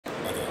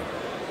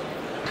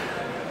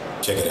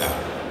Check it out.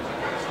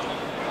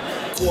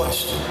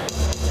 Question.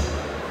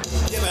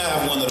 You ever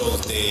have one of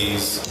those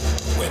days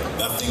when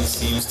nothing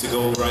seems to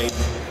go right?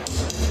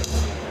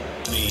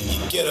 I mean,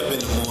 you get up in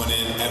the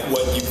morning at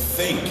what you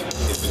think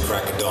is the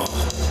crack of dawn,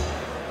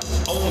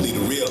 only to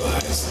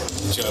realize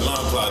that your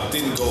alarm clock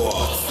didn't go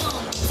off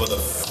for the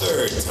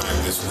third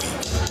time this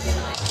week.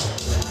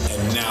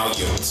 And now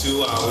you're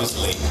 2 hours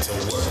late to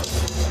work.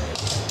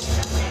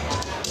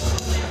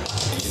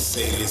 And you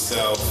say to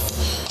yourself,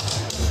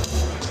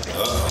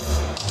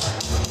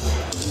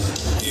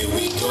 here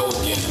we go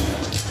again.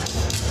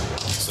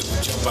 So you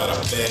jump out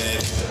of bed,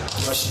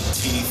 brush your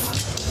teeth,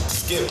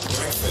 skip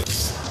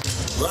breakfast,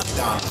 run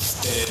down the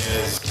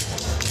stairs,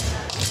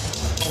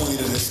 only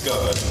to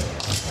discover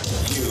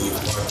you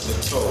parked the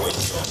towaway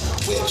zone,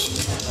 which,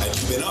 had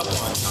you been up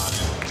on time,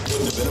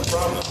 wouldn't have been a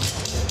problem.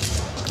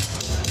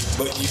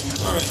 But you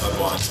weren't up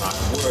on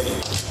time, were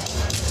you?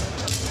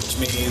 Which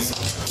means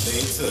they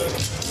took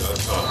your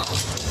car.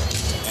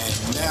 And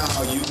now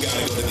you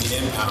gotta go to the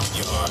impound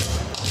yard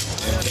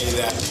and pay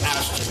that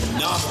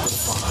astronomical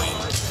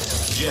fine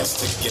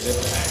just to get it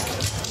back.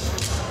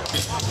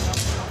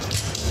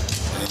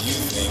 And you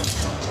think,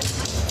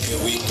 here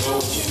we go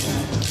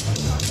again.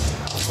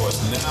 Of course,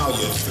 now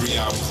you're 3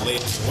 hours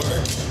late to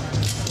work.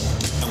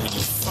 And when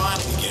you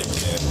finally get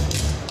there,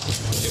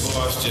 your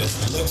boss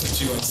just looks at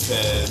you and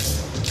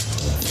says,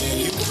 here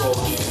you go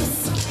again.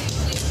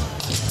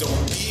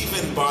 Don't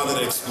even bother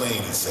to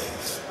explain, he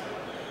says.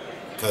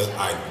 Because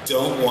I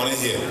don't want to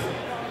hear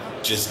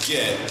it. Just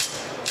get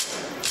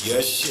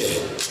your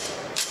shit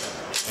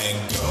and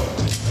go.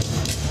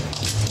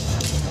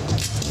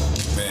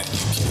 Man,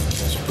 you can't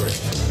catch a break.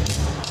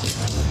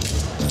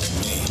 Like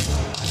me.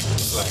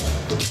 It's like,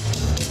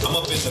 I'm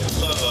up in the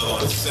club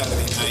on a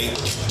Saturday night,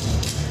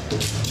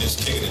 just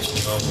kicking it, you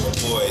know, with my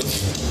boys,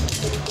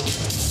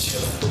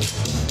 chilling,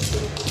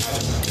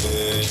 having a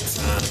good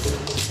time.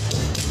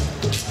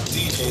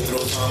 DJ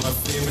throws on my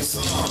favorite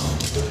song.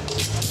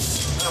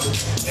 I'm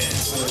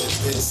dancing with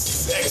this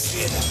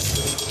sexy ass.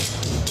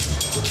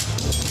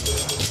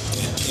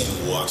 And in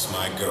walks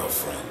my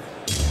girlfriend.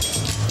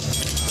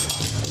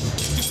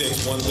 She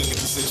takes one look at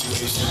the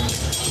situation,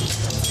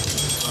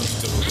 comes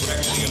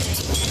directly up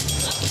to me,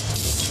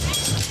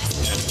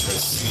 and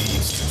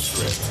proceeds to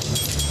trip.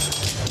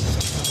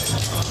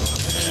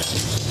 And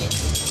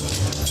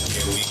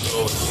here we go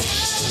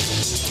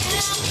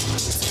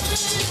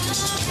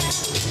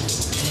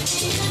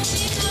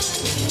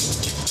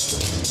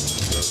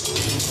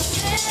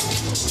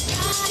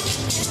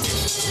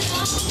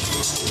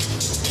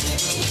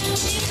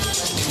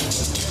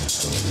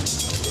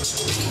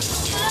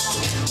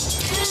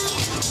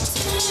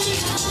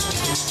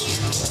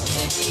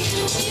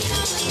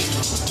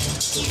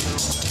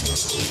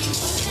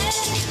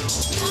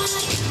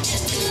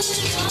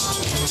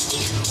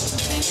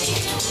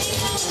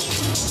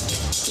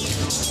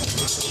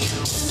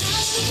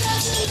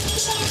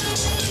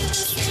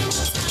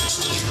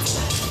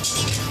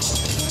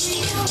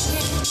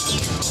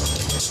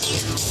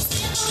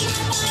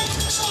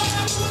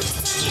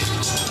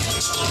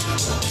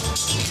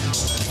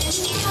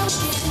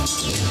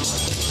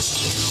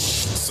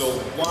So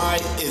why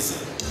is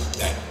it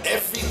that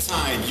every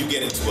time you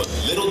get into a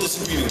little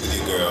disagreement with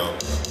your girl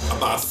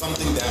about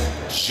something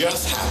that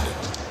just happened,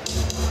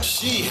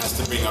 she has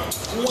to bring up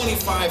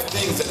 25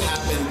 things that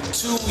happened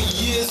 2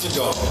 years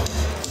ago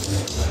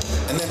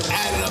and then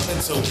add it up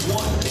into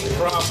one big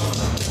problem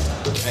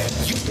that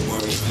you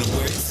weren't even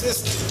aware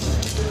existed?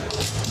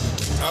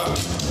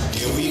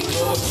 Here we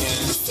go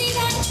again. You see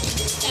that?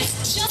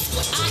 That's just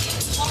what I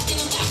am talking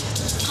about.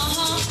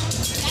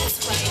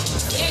 That's right.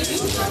 There you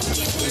go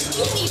again.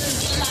 You didn't even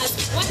realize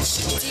what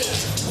you did.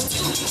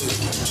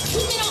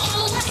 You men are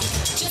all alike.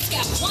 Just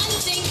got one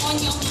thing on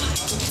your mind.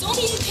 Don't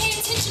even pay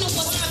attention to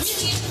what's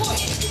really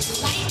important.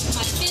 Like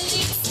my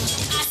feelings.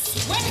 I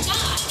swear to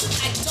God,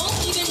 I don't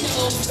even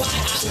know why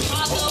I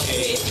bother with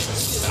you.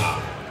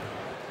 Stop.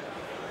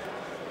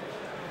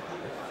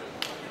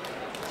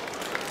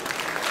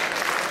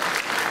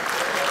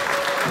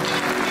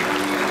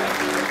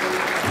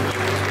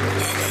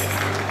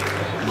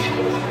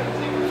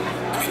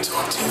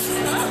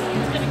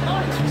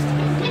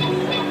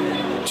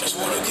 Just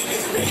want to give you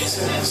the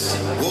reasons.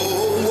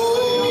 Whoa,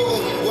 whoa,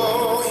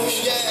 whoa,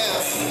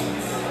 yeah.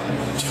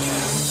 You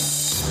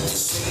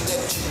say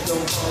that you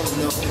don't want to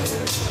know,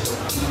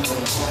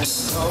 don't want to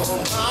know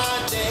my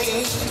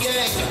name,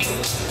 yeah.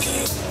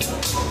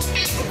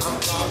 I'm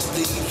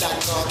probably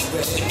like all the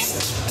rest,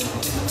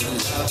 and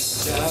love is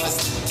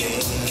just a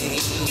game,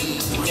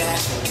 yeah.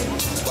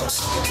 But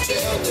I can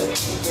tell that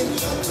you can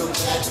love the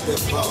back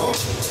before.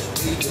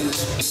 Baby,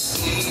 let me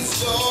ease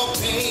your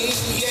pain,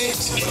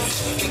 yes.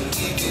 And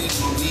give you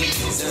the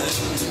reasons.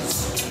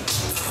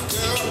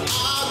 Girl,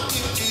 I'll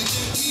give you the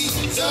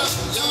reasons.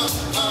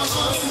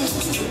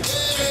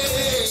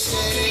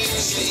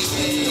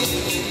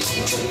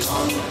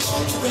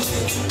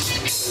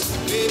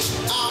 Baby,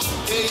 I'll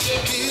pay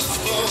your bills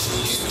for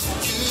you.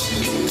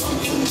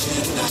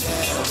 And I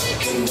have,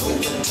 you know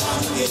what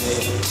time it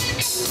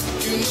is.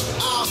 You know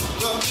I'll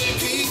love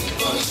you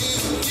for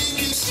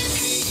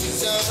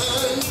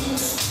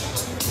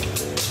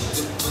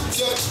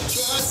Your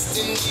trust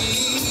in me,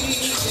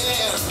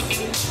 yeah.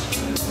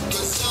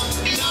 'Cause I'm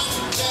not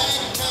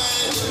that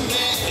kind of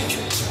man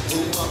who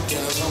walk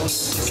around with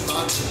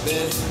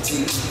responsibility,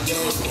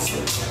 yeah.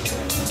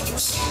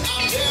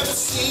 I've never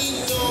seen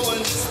no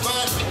one as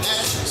fine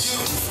as you.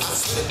 I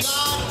swear to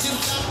God, you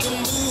got to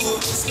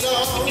move and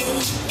slow.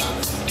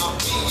 I'll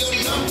be your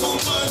number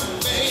one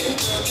fan,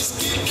 girl. Just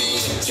give me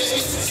a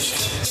taste.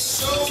 Let me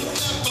show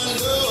that my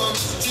love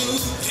is true.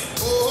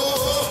 Oh,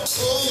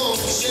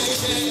 yeah,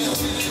 yeah.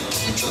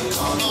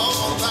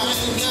 All right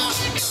now,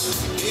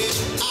 baby,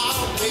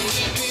 I'll pay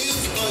the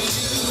bills for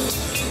you.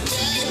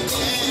 Yeah,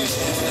 yeah.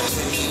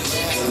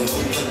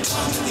 Over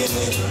time, yeah.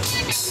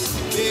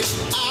 Baby,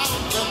 I'll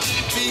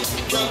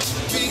rub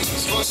the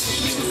beats for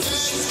you.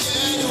 Yeah,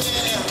 yeah,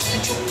 yeah.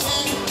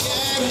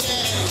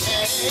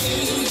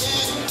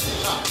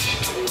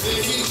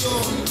 Baby,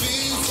 gonna be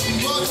some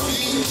more for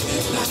you.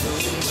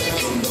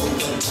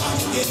 Over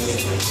time, yeah.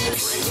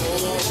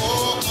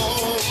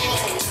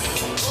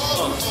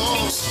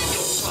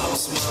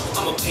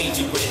 I'ma pay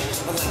you rent.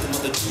 I like them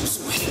other dudes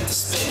who hate to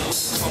spend.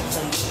 Come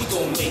home, we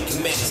gon' make a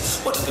mess.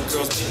 What other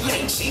girls, baby, I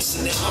ain't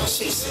chasing them, I'm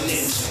chasing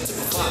them. To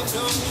provide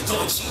for you,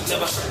 never cheat,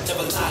 never hurt,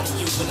 never lie to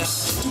you. When I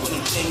do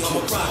anything,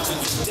 I'ma ride for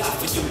you, die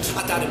for you.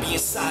 I gotta be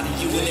inside of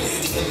you and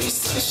everything will be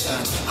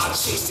sunshine. I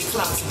chase the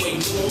clouds away,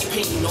 no more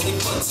pain, only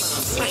fun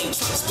times. I ain't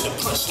trying to spit a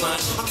punchline.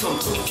 I come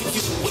through for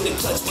you when the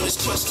clutch, when it's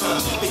crunch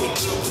time. Baby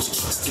girl, put your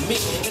trust in me,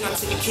 and I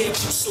take care of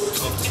you so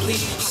comfortably.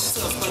 Hot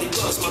stuff, body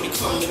buzz, mommy,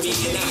 come to me,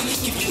 and I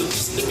give you the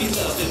reason to be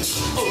loving me.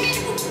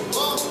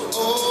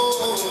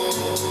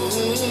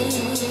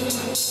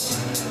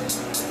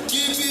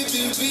 Give you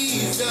the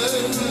reasons.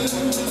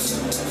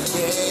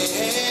 Yeah,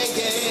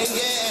 yeah,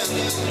 yeah.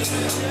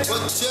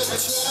 Put your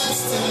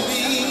trust in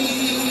me.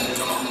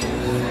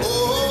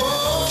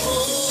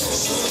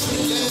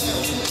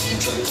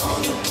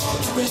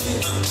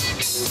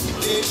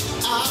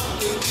 I'll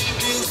do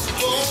this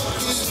for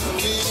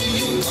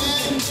you.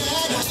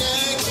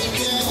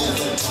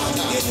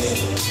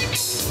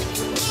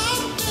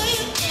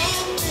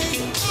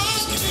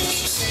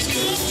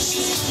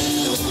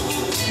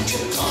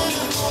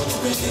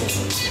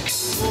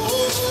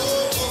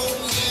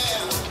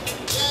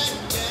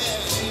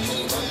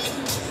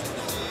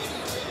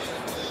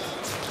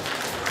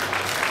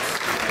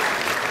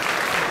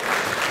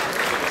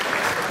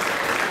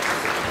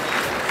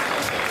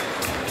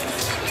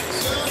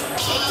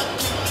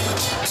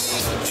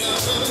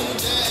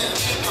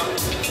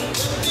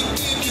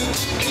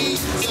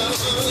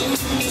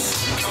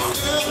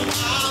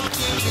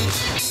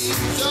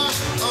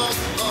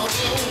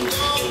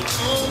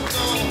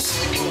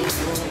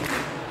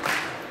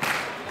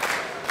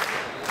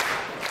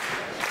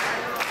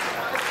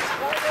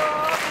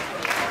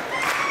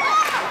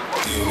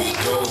 Here we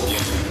go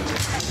again.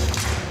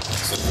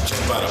 So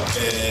jump out of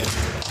bed,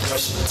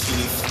 brush your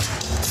teeth,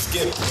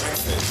 skip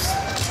breakfast,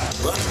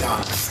 run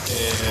down the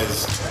stairs,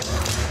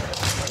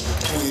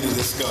 only to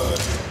discover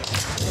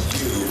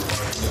you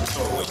are in the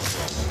towing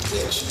zone,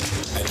 which,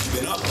 had you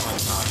been up on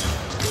time,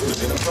 would have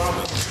been a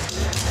problem.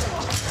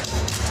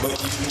 But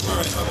you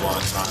weren't up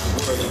on time,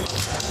 were you?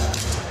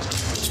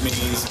 Which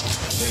means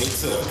they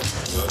took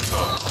your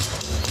car.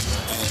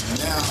 And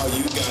now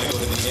you gotta go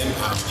to the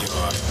impound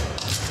yard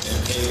and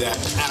pay that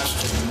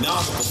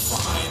astronomical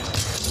fine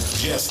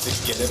just to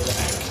get it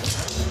back.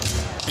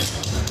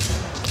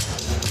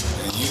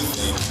 And you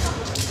think,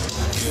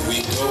 here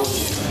we go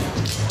again.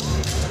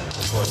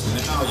 Of course,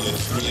 now you're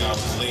 3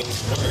 hours late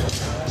to work.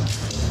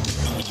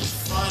 And when you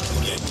finally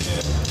get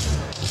there,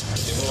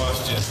 your boss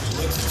just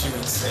looks at you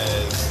and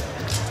says,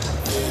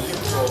 here you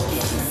go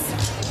again.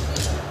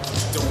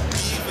 Don't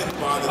even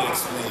bother to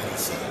explain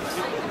yourself.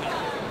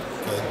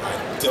 But I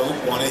don't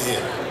want to hear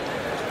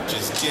it.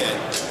 Just get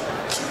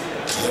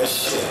your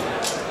shit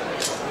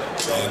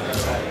and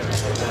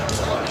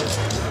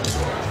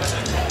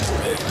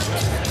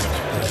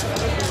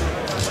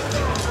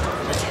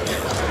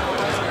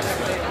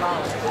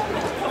go.